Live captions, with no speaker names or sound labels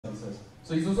sponsors.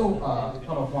 So he's also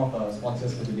part of one of the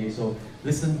sponsors for today, so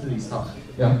listen to his talk.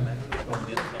 Yeah.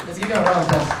 Let's give him a round of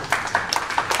applause.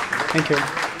 Thank you.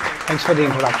 Thanks for the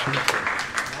introduction.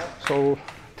 So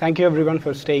thank you everyone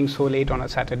for staying so late on a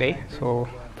Saturday. So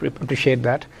we appreciate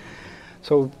that.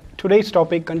 So today's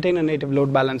topic, container native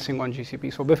load balancing on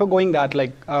GCP. So before going that,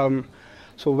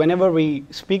 so whenever we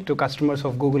speak to customers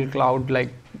of Google Cloud,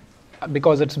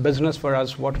 because it's business for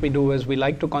us, what we do is we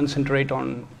like to concentrate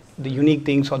on the unique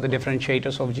things or the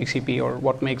differentiators of GCP or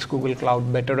what makes Google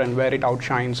Cloud better and where it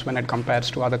outshines when it compares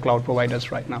to other cloud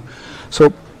providers right now.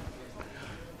 So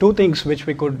two things which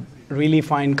we could really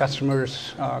find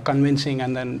customers convincing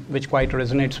and then which quite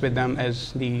resonates with them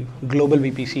is the global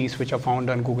VPCs which are found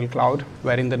on Google Cloud,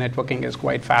 wherein the networking is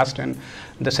quite fast and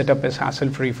the setup is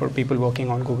hassle-free for people working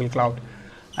on Google Cloud.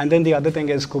 And then the other thing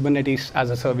is Kubernetes as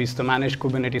a service, the managed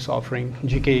Kubernetes offering,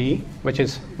 GKE, which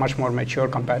is much more mature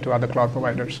compared to other cloud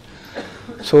providers.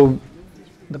 So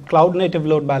the cloud native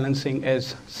load balancing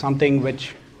is something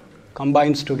which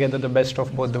combines together the best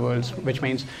of both the worlds, which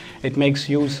means it makes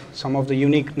use some of the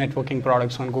unique networking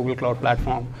products on Google Cloud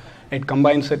Platform. It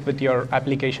combines it with your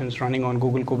applications running on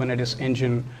Google Kubernetes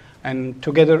engine, and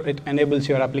together it enables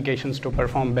your applications to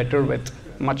perform better with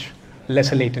much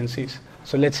lesser latencies.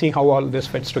 So let's see how all this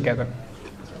fits together.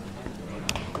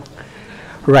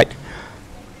 Right.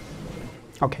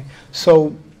 Okay.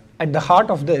 So at the heart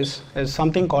of this is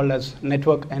something called as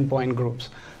network endpoint groups.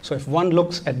 So if one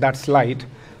looks at that slide,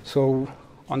 so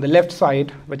on the left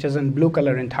side, which is in blue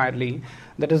color entirely,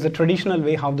 that is the traditional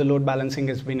way how the load balancing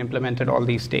has been implemented all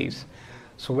these days.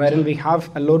 So wherein we have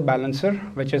a load balancer,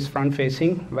 which is front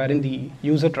facing, wherein the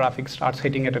user traffic starts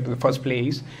hitting it at the first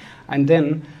place. And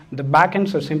then the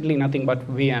backends are simply nothing but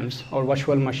VMs or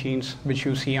virtual machines, which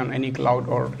you see on any cloud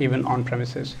or even on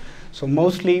premises. So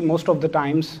most of the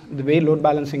times, the way load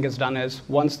balancing is done is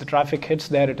once the traffic hits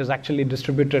there, it is actually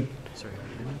distributed. Sorry,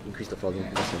 increase the volume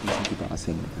because I think some people are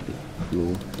saying a bit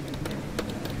low.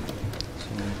 So,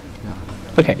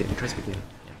 yeah. Okay. Yeah, try speaking.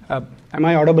 Am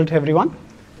I audible to everyone?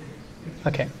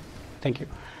 Okay, thank you.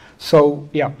 So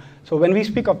yeah, so when we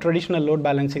speak of traditional load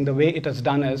balancing, the way it is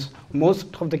done is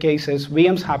most of the cases,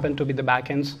 VMs happen to be the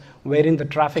backends, wherein the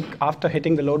traffic after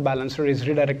hitting the load balancer is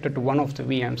redirected to one of the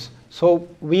VMs. So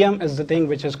VM is the thing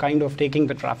which is kind of taking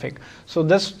the traffic. So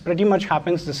this pretty much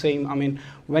happens the same. I mean,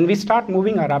 when we start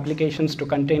moving our applications to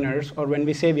containers, or when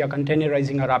we say we are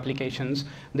containerizing our applications,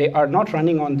 they are not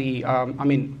running on the,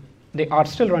 they are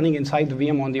still running inside the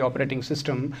VM on the operating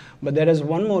system, but there is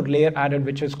one more layer added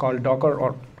which is called Docker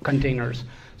or containers.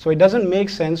 So it doesn't make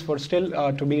sense for still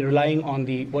to be relying on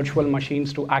the virtual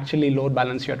machines to actually load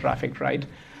balance your traffic, right?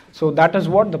 So that is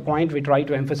what the point we try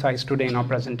to emphasize today in our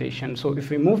presentation. So if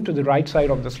we move to the right side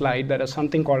of the slide, there is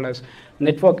something called as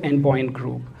network endpoint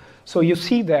group. So you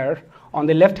see there, on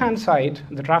the left-hand side,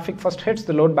 the traffic first hits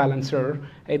the load balancer,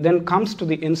 it then comes to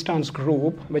the instance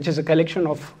group, which is a collection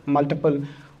of multiple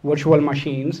virtual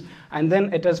machines, and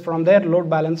then it is from there load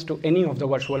balanced to any of the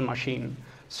virtual machine.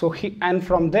 So and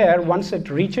from there, once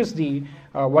it reaches the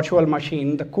virtual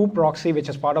machine, the kube proxy, which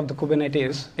is part of the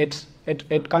Kubernetes,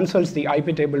 it consults the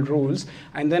IP table rules,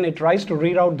 and then it tries to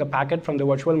reroute the packet from the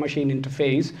virtual machine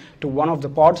interface to one of the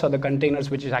pods or the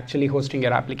containers which is actually hosting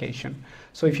your application.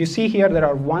 So if you see here, there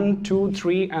are 1, 2,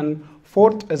 3, and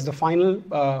 4th is the final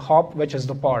hop, which is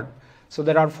the pod. So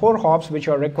there are 4 hops which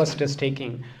your request is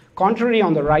taking. Contrary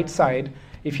on the right side,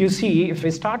 if you see, if we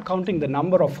start counting the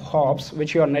number of hops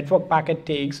which your network packet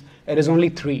takes, it is only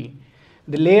 3.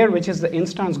 The layer, which is the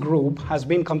instance group, has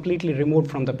been completely removed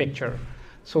from the picture.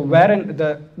 So wherein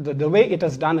the way it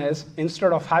is done is,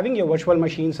 instead of having your virtual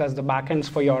machines as the backends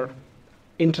for your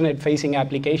internet-facing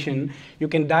application, you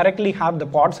can directly have the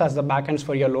pods as the backends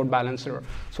for your load balancer.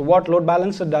 So what load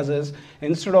balancer does is,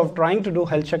 instead of trying to do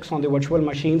health checks on the virtual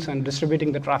machines and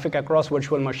distributing the traffic across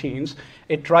virtual machines,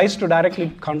 it tries to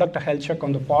directly conduct a health check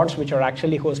on the pods which are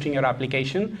actually hosting your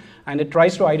application, and it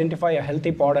tries to identify a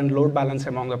healthy pod and load balance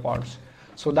among the pods.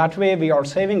 So that way we are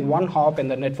saving 1 hop in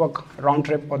the network round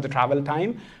trip or the travel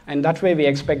time, and that way we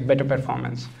expect better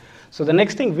performance. So the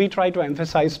next thing we try to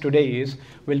emphasize today is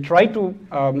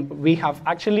we have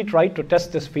actually tried to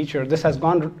test this feature. This has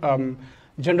gone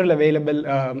general available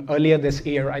earlier this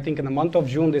year. I think in the month of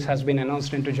June, this has been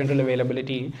announced into general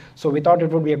availability. So we thought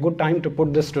it would be a good time to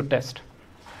put this to test.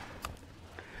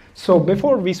 So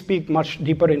before we speak much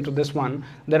deeper into this one,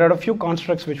 there are a few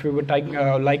constructs which we would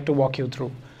like to walk you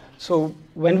through. So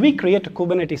when we create a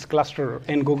Kubernetes cluster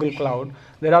in Google Cloud,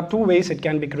 there are 2 ways it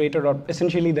can be created, or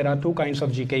essentially there are 2 kinds of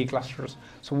GKE clusters.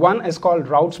 So one is called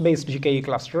routes-based GKE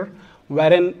cluster,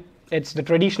 wherein it's the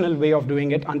traditional way of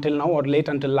doing it until now or late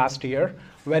until last year,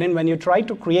 wherein when you try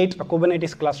to create a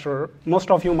Kubernetes cluster,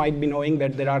 most of you might be knowing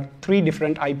that there are 3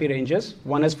 different IP ranges.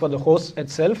 One is for the host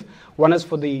itself, one is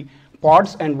for the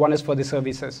pods, and one is for the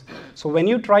services. So when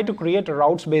you try to create a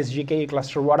routes-based GKE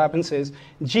cluster, what happens is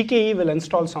GKE will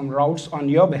install some routes on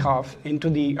your behalf into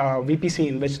the VPC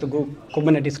in which the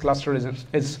Kubernetes cluster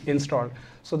is installed.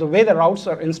 So the way the routes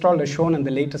are installed is shown in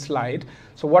the latest slide.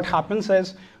 So what happens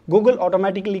is Google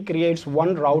automatically creates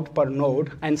 1 route per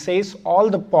node and says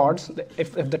all the pods,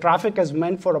 if the traffic is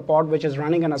meant for a pod which is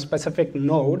running on a specific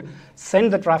node,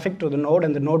 send the traffic to the node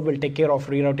and the node will take care of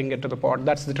rerouting it to the pod.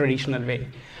 That's the traditional way.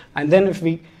 And then if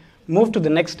we move to the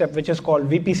next step, which is called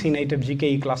VPC native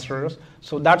GKE clusters,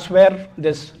 so that's where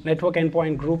this network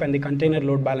endpoint group and the container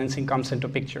load balancing comes into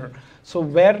picture. So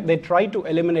where they try to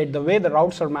eliminate, the way the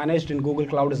routes are managed in Google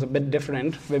Cloud is a bit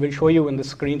different. We will show you in the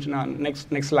screen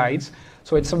next slides.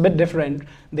 So it's a bit different.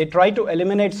 They try to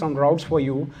eliminate some routes for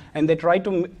you, and they try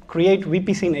to create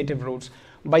VPC native routes.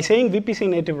 By saying VPC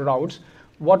native routes,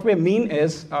 what we mean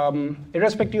is,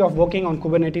 irrespective of working on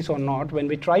Kubernetes or not, when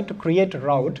we try to create a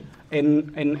route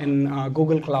in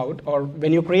Google Cloud, or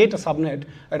when you create a subnet,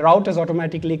 a route is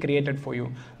automatically created for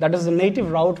you. That is the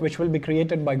native route which will be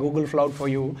created by Google Cloud for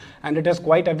you, and it is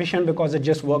quite efficient because it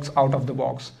just works out of the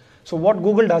box. So what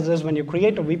Google does is when you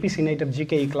create a VPC native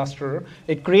GKE cluster,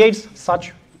 it creates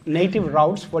such native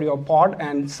routes for your pod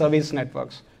and service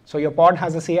networks. So your pod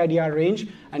has a CIDR range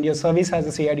and your service has a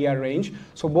CIDR range.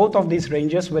 So both of these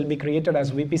ranges will be created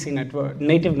as VPC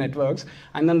native networks,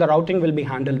 and then the routing will be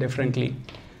handled differently.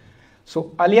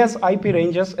 So alias IP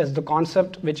ranges is the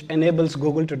concept which enables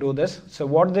Google to do this. So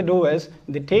what they do is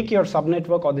they take your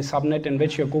subnetwork or the subnet in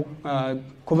which your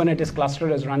Kubernetes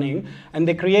cluster is running, and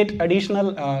they create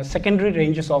additional secondary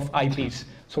ranges of IPs.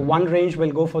 So one range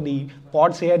will go for the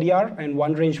pod CIDR and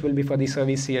one range will be for the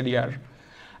service CIDR.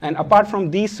 And apart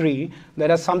from these 3, there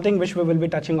is something which we will be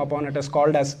touching upon. It is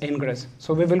called as ingress.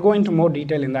 So we will go into more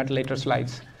detail in that later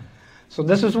slides. So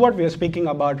this is what we are speaking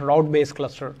about, route-based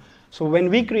cluster. So when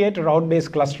we create a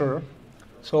route-based cluster,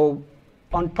 so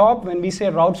on top, when we say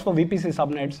routes for VPC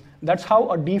subnets, that's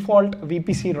how a default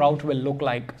VPC route will look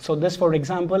like. So this, for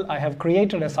example, I have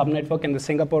created a subnetwork in the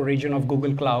Singapore region of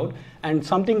Google Cloud, and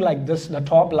something like this, the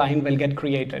top line will get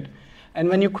created. And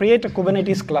when you create a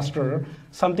Kubernetes cluster,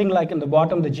 something like in the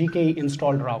bottom, the GKE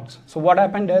installed routes. So what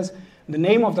happened is, the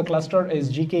name of the cluster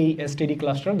is GKE STD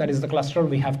cluster. That is the cluster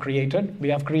we have created. We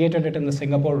have created it in the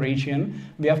Singapore region.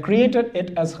 We have created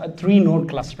it as a 3-node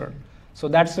cluster. So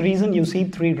that's the reason you see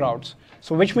 3 routes.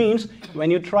 So which means when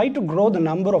you try to grow the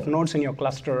number of nodes in your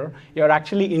cluster, you're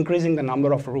actually increasing the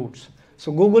number of routes.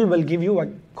 So Google will give you a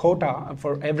quota.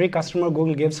 For every customer,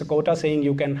 Google gives a quota saying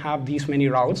you can have these many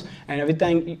routes. And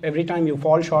every time you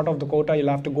fall short of the quota, you'll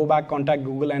have to go back, contact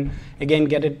Google, and again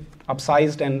get it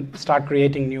upsized and start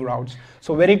creating new routes.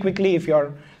 So very quickly, if you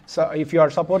are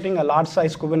supporting a large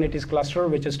size Kubernetes cluster,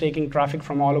 which is taking traffic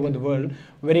from all over the world,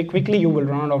 very quickly you will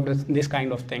run out of this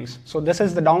kind of things. So this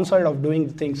is the downside of doing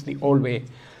things the old way.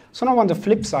 So now on the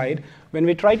flip side, when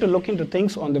we try to look into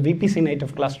things on the VPC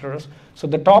native clusters, so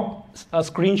the top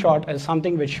screenshot is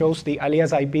something which shows the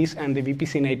alias IPs and the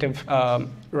VPC native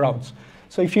routes.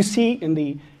 So if you see in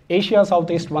the Asia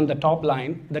Southeast one, the top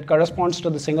line, that corresponds to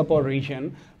the Singapore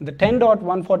region, the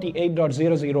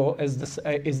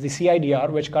 10.148.00 is the CIDR,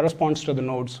 which corresponds to the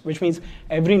nodes, which means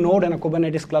every node in a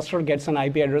Kubernetes cluster gets an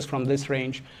IP address from this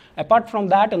range. Apart from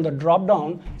that, in the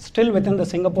dropdown, still within the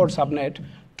Singapore subnet,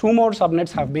 2 more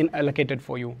subnets have been allocated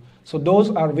for you. So those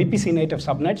are VPC native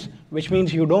subnets, which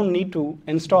means you don't need to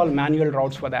install manual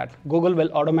routes for that. Google will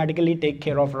automatically take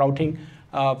care of routing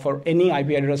for any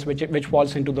IP address which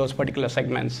falls into those particular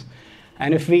segments.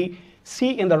 And if we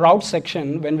see in the route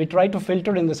section, when we try to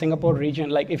filter in the Singapore region,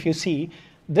 like if you see,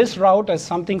 this route is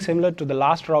something similar to the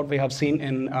last route we have seen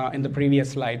in the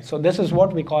previous slide. So this is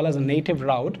what we call as a native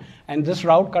route, and this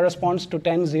route corresponds to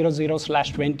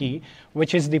 10.00/20,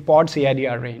 which is the pod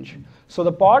CIDR range. So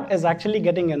the pod is actually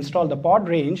getting installed, the pod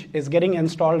range is getting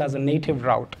installed as a native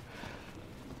route.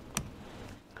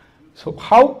 So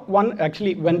how one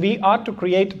actually, when we are to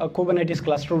create a Kubernetes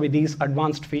cluster with these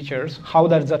advanced features, how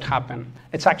does that happen?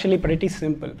 It's actually pretty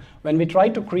simple. When we try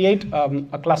to create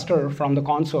a cluster from the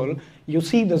console, you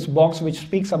see this box which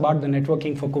speaks about the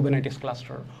networking for Kubernetes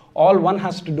cluster. All one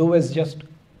has to do is just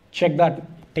check that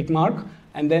tick mark,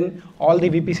 and then all the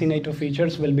VPC native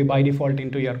features will be by default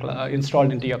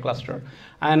installed into your cluster.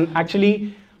 And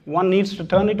actually, one needs to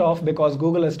turn it off because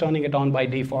Google is turning it on by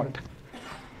default.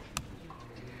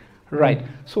 Right.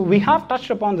 So we have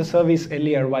touched upon the service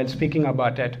earlier while speaking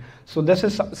about it. So this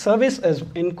is service is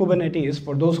in Kubernetes,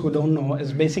 for those who don't know,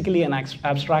 is basically an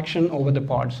abstraction over the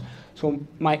pods. So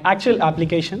my actual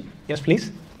application, yes,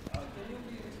 please. Can you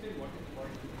please explain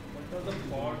what does a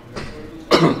pod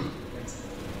refer to?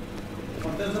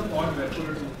 What does a pod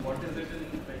refer to? What is it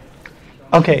in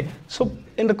like? Okay. So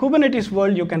in the Kubernetes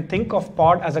world, you can think of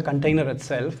pod as a container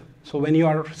itself. So when you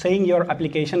are saying your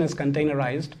application is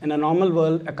containerized, in a normal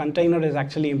world, a container is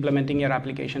actually implementing your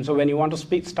application. So when you want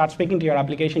to start speaking to your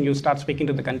application, you start speaking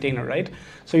to the container, right?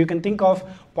 So you can think of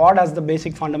pod as the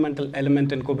basic fundamental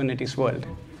element in Kubernetes world.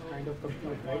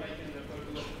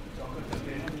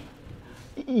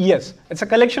 Yes, it's a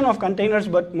collection of containers,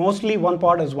 but mostly one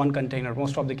pod is one container,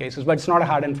 most of the cases, but it's not a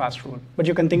hard and fast rule. But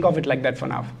you can think of it like that for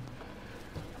now,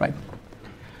 right?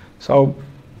 So,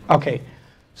 okay.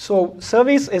 So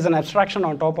service is an abstraction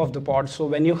on top of the pod. So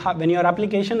when your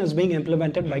application is being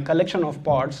implemented by collection of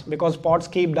pods, because pods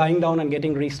keep dying down and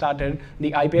getting restarted, the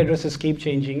IP addresses keep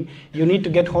changing, you need to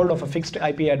get hold of a fixed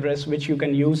IP address which you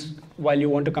can use while you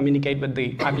want to communicate with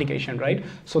the application, right?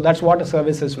 So that's what a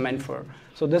service is meant for.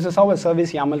 So this is how a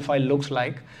service YAML file looks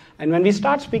like. And when we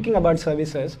start speaking about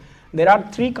services, there are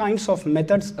three kinds of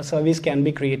methods a service can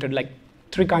be created, like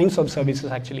three kinds of services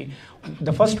actually.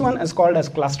 The first one is called as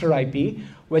cluster IP,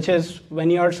 which is when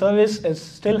your service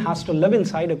still has to live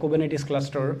inside a Kubernetes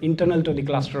cluster, internal to the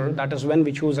cluster, that is when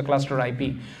we choose a cluster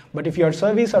IP. But if your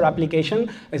service or application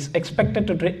is expected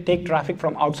to take traffic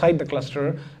from outside the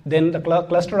cluster, then the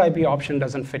cluster IP option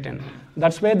doesn't fit in.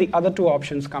 That's where the other two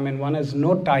options come in. One is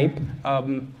node type,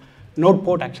 node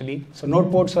port actually. So node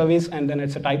port service, and then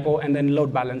it's a typo, and then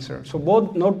load balancer. So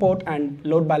both node port and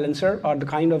load balancer are the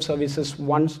kind of services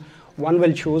one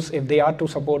will choose if they are to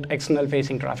support external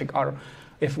facing traffic, or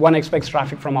if one expects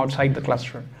traffic from outside the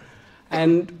cluster.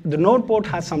 And the node port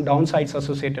has some downsides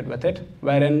associated with it,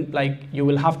 wherein like you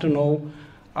will have to know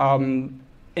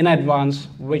in advance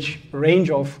which range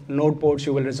of node ports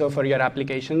you will reserve for your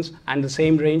applications, and the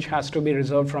same range has to be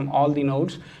reserved from all the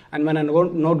nodes. And when a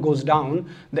node goes down,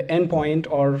 the endpoint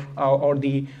or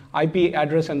the IP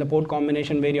address and the port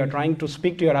combination where you're trying to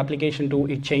speak to your application to,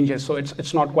 it changes, so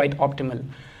it's not quite optimal.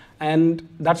 And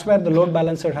that's where the load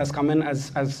balancer has come in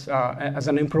as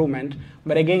an improvement.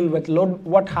 But again, with load,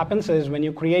 what happens is when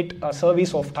you create a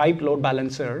service of type load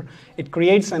balancer, it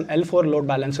creates an L4 load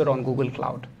balancer on Google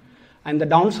Cloud. And the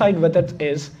downside with it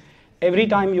is every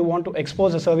time you want to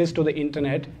expose a service to the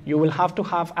internet, you will have to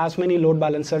have as many load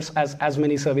balancers as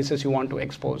many services you want to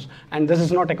expose. And this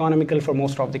is not economical for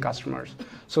most of the customers.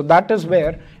 So that is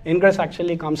where Ingress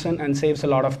actually comes in and saves a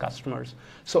lot of customers.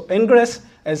 So Ingress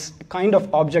is kind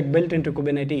of object built into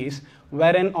Kubernetes,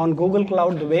 wherein on Google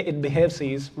Cloud, the way it behaves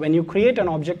is when you create an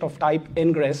object of type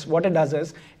Ingress, what it does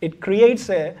is it creates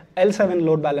a L7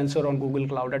 load balancer on Google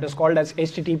Cloud. It is called as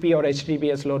HTTP or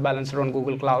HTTPS load balancer on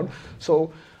Google Cloud.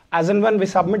 So as and when we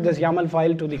submit this YAML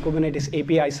file to the Kubernetes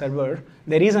API server,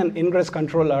 there is an Ingress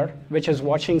controller which is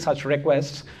watching such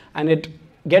requests, and it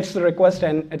gets the request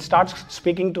and it starts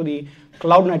speaking to the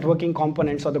cloud networking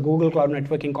components or the Google Cloud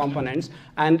networking components,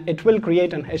 and it will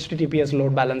create an HTTPS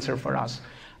load balancer for us.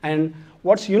 And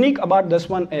what's unique about this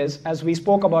one is, as we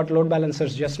spoke about load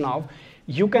balancers just now,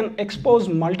 you can expose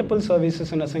multiple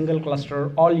services in a single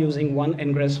cluster, all using one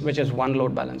Ingress, which is one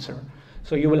load balancer.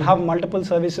 So you will have multiple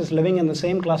services living in the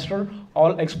same cluster,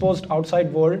 all exposed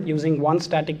outside world using one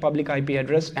static public IP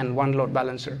address and one load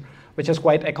balancer, which is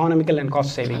quite economical and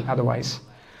cost saving otherwise.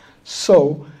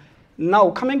 So now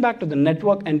coming back to the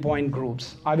network endpoint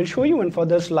groups, I will show you in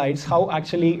further slides how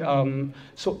actually,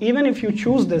 so even if you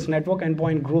choose this network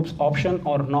endpoint groups option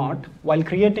or not, while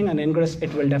creating an Ingress,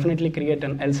 it will definitely create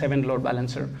an L7 load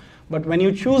balancer. But when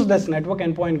you choose this network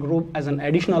endpoint group as an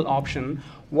additional option,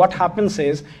 what happens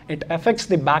is it affects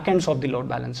the backends of the load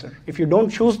balancer. If you don't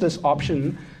choose this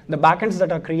option, the backends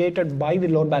that are created by the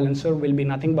load balancer will be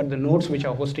nothing but the nodes which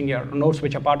are hosting your nodes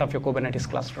which are part of your Kubernetes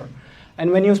cluster. And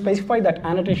when you specify that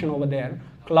annotation over there,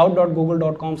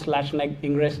 cloud.google.com/neg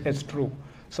ingress is true.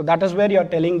 So that is where you're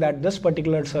telling that this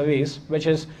particular service, which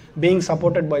is being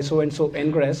supported by so-and-so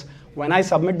Ingress, when I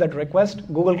submit that request,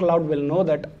 Google Cloud will know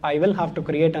that I will have to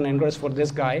create an Ingress for this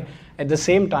guy. At the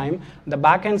same time, the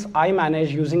backends I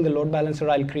manage using the load balancer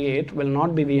I'll create will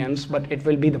not be VMs, but it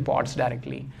will be the pods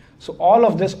directly. So all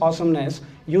of this awesomeness,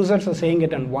 users are saying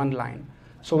it in one line.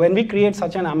 So when we create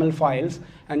such an YAML files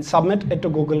and submit it to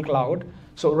Google Cloud,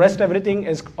 so rest everything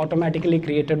is automatically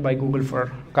created by Google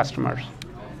for customers.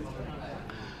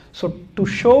 So to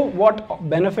show what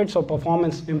benefits or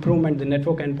performance improvement the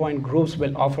network endpoint groups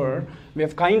will offer, we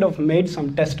have kind of made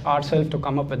some tests ourselves to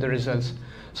come up with the results.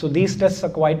 So these tests are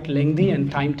quite lengthy and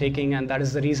time taking, and that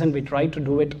is the reason we try to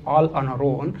do it all on our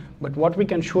own. But what we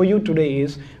can show you today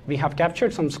is we have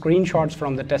captured some screenshots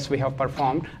from the tests we have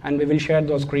performed, and we will share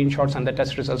those screenshots and the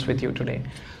test results with you today.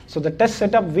 So the test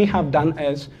setup we have done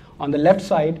is, on the left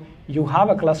side, you have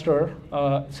a cluster,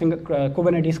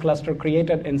 Kubernetes cluster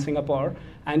created in Singapore,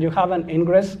 and you have an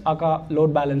ingress aka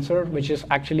load balancer, which is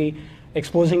actually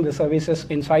exposing the services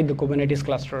inside the Kubernetes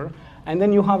cluster. And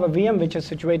then you have a VM which is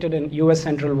situated in US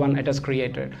Central 1 it has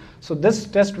created. So this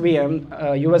test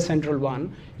VM, US Central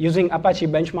 1, using Apache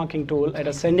benchmarking tool, it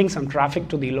is sending some traffic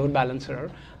to the load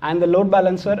balancer, and the load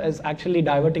balancer is actually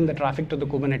diverting the traffic to the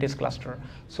Kubernetes cluster.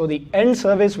 So the end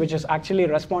service which is actually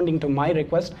responding to my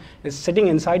request is sitting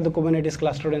inside the Kubernetes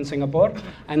cluster in Singapore,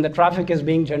 and the traffic is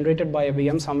being generated by a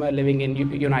VM somewhere living in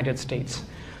United States.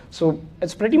 So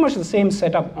it's pretty much the same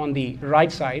setup on the right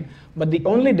side, but the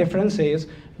only difference is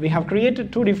we have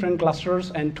created two different clusters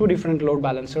and two different load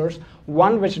balancers,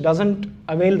 one which doesn't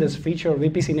avail this feature,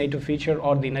 VPC native feature,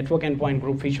 or the network endpoint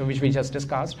group feature which we just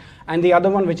discussed, and the other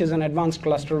one which is an advanced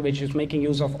cluster which is making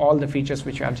use of all the features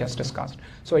which we have just discussed.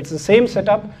 So it's the same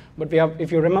setup, but we have,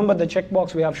 if you remember the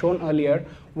checkbox we have shown earlier,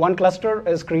 one cluster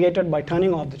is created by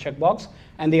turning off the checkbox,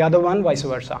 and the other one vice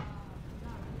versa.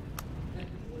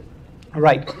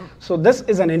 Right, so this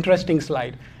is an interesting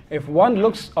slide. If one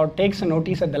looks or takes a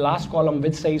notice at the last column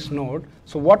which says node,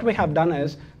 so what we have done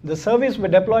is the service we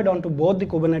deployed onto both the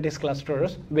Kubernetes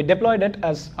clusters, we deployed it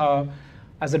as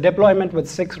a deployment with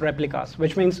 6 replicas,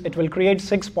 which means it will create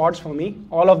 6 pods for me.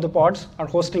 All of the pods are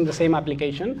hosting the same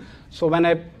application. So when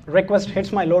a request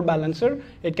hits my load balancer,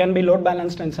 it can be load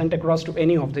balanced and sent across to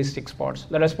any of these 6 pods.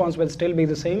 The response will still be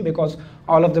the same because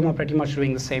all of them are pretty much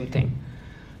doing the same thing.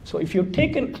 So if you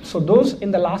take in, so those in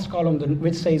the last column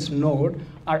which says node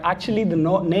are actually the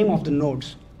name of the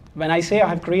nodes. When I say I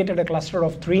have created a cluster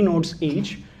of 3 nodes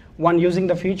each, one using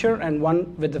the feature and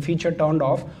one with the feature turned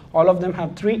off, all of them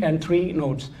have 3 and 3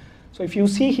 nodes. So if you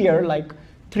see here, like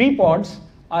 3 pods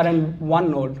are in one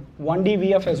node.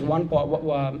 1DVF is one pod.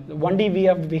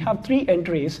 1DVF, we have 3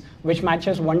 entries which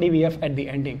matches 1DVF at the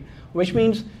ending, which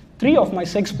means 3 of my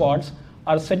 6 pods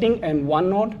are sitting in one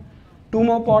node, 2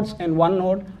 more pods in one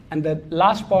node, and the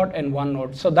last pod in one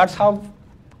node. So that's how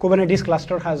Kubernetes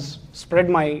cluster has spread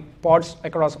my pods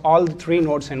across all the 3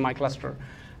 nodes in my cluster.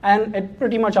 And it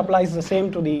pretty much applies the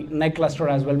same to the NEG cluster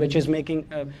as well, which is making,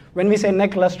 when we say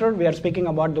NEG cluster, we are speaking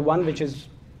about the one which is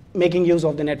making use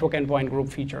of the network endpoint group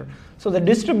feature. So the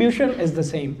distribution is the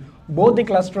same. Both the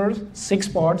clusters, 6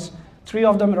 pods, 3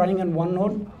 of them running in one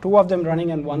node, 2 of them running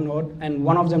in one node, and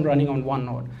 1 of them running on one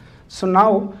node. So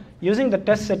now, using the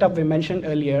test setup we mentioned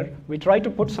earlier, we try to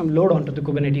put some load onto the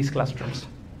Kubernetes clusters.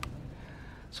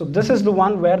 So this is the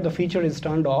one where the feature is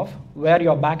turned off, where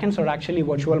your backends are actually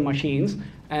virtual machines,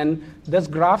 and this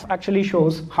graph actually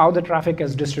shows how the traffic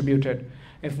is distributed.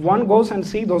 If one goes and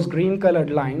see those green colored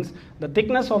lines, the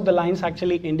thickness of the lines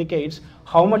actually indicates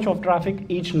how much of traffic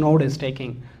each node is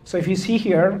taking. So if you see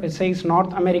here, it says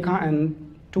North America and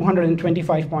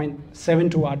 225.72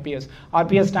 RPS.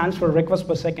 RPS stands for request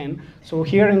per second. So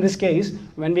here in this case,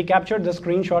 when we captured the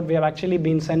screenshot, we have actually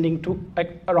been sending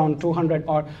around 200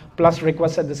 or plus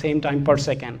requests at the same time per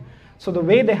second. So the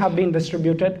way they have been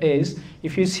distributed is,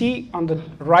 if you see on the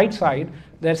right side,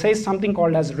 there says something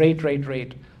called as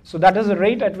rate. So that is the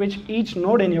rate at which each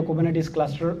node in your Kubernetes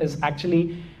cluster is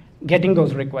actually getting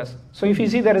those requests. So if you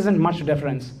see, there isn't much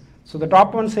difference. So the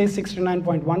top one says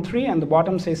 69.13 and the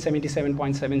bottom says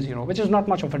 77.70, which is not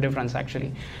much of a difference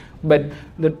actually, but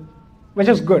which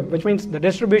is good, which means the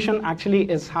distribution actually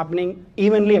is happening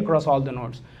evenly across all the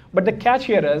nodes. But the catch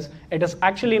here is it is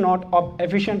actually not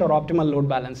efficient or optimal load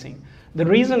balancing. The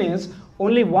reason is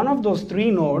only one of those 3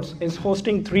 nodes is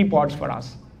hosting 3 pods for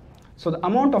us. So the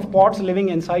amount of pods living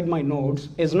inside my nodes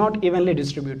is not evenly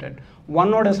distributed.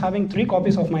 One node is having 3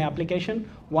 copies of my application,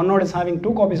 one node is having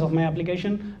 2 copies of my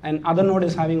application, and other node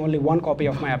is having only 1 copy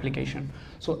of my application.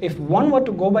 So if one were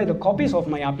to go by the copies of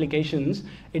my applications,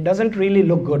 it doesn't really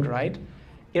look good, right?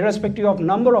 Irrespective of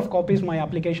number of copies my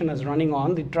application is running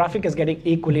on, the traffic is getting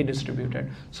equally distributed.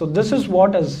 So this is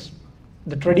what is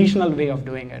the traditional way of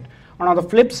doing it. And on the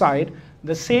flip side,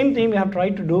 the same thing we have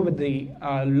tried to do with the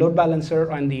load balancer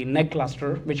and the NEG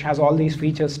cluster, which has all these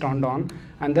features turned on,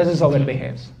 and this is how it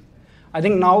behaves. I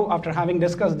think now, after having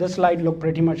discussed this slide, look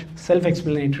pretty much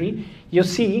self-explanatory. You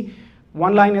see,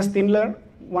 one line is thinner,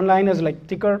 one line is like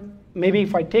thicker. Maybe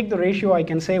if I take the ratio, I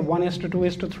can say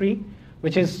 1:2:3,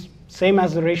 which is same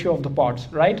as the ratio of the pods,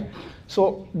 right?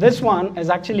 So this one is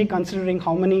actually considering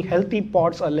how many healthy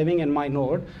pods are living in my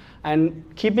node, and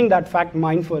keeping that fact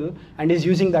mindful, and is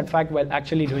using that fact while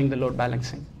actually doing the load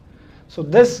balancing. So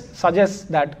this suggests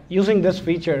that using this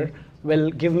feature will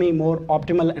give me more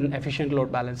optimal and efficient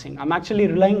load balancing. I'm actually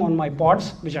relying on my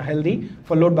pods, which are healthy,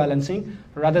 for load balancing,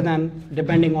 rather than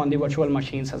depending on the virtual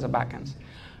machines as a backends.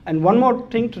 And one more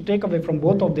thing to take away from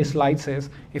both of these slides is,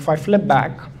 if I flip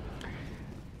back,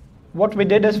 what we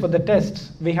did is for the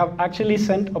tests, we have actually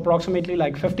sent approximately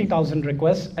like 50,000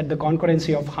 requests at the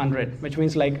concurrency of 100, which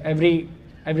means like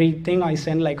everything I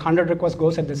send, like 100 requests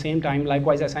goes at the same time.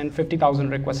 Likewise, I send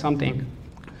 50,000 requests, something.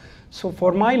 So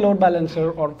for my load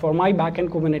balancer or for my backend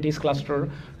Kubernetes cluster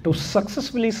to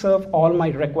successfully serve all my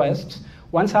requests,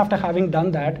 once after having done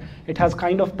that, it has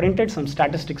kind of printed some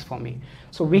statistics for me.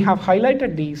 So we have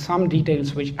highlighted some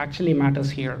details which actually matters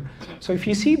here. So if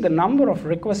you see the number of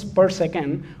requests per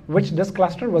second which this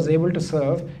cluster was able to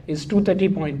serve is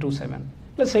 230.27.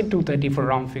 Let's say 230 for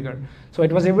round figure. So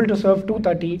it was able to serve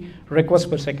 230 requests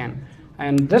per second.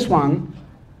 And this one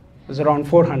is around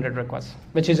 400 requests,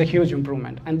 which is a huge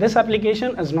improvement. And this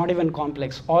application is not even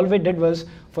complex. All we did was,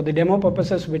 for the demo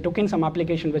purposes, we took in some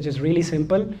application which is really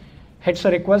simple, hits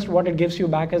a request, what it gives you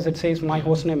back is it says my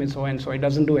hostname is so and so. It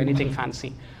doesn't do anything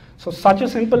fancy. So such a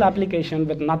simple application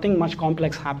with nothing much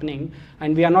complex happening,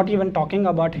 and we are not even talking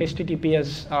about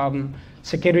HTTPS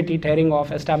security tearing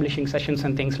off, establishing sessions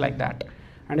and things like that.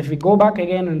 And if we go back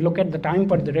again and look at the time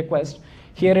per the request,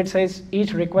 here it says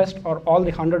each request or all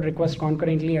the 100 requests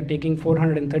concurrently are taking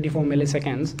 434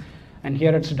 milliseconds, and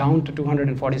here it's down to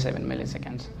 247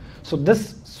 milliseconds. So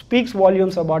this speaks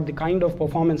volumes about the kind of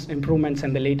performance improvements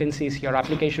and the latencies your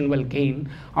application will gain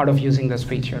out of using this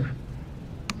feature.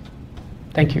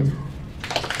 Thank you.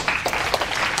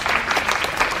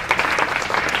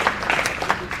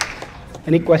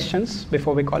 Any questions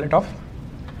before we call it off?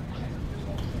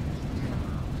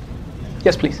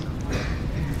 Yes, please.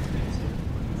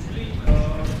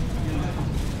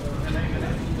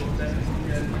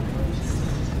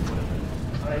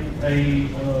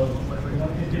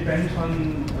 It depends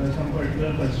on some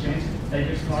particular constraints. Like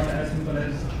it's not as simple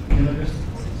as just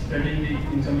spreading the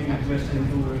incoming request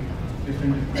into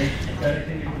different, like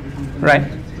directing it to different. Right.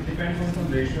 It depends on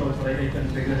some ratio also. Like I can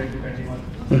figure it depending on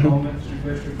how much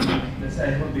request should be. Let's say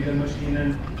I have a bigger machine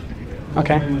and my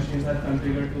machines are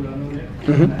configured to run on it.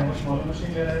 I have a smaller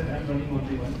machine where I'm running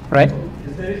only one. Right. So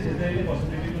is there any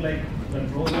possibility to like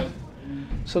control this?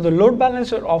 So the load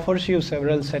balancer offers you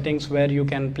several settings where you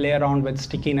can play around with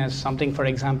stickiness. Something, for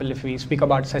example, if we speak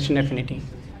about session affinity,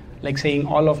 like saying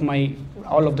all of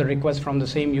the requests from the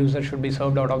same user should be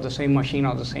served out of the same machine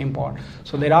or the same pod.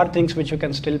 So there are things which you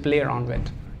can still play around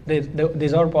with.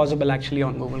 These are possible actually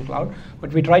on Google Cloud,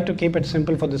 but we tried to keep it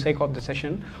simple for the sake of the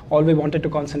session. All we wanted to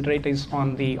concentrate is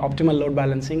on the optimal load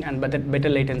balancing and better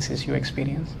latencies you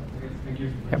experience. Thank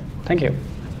you. Yep. Thank you.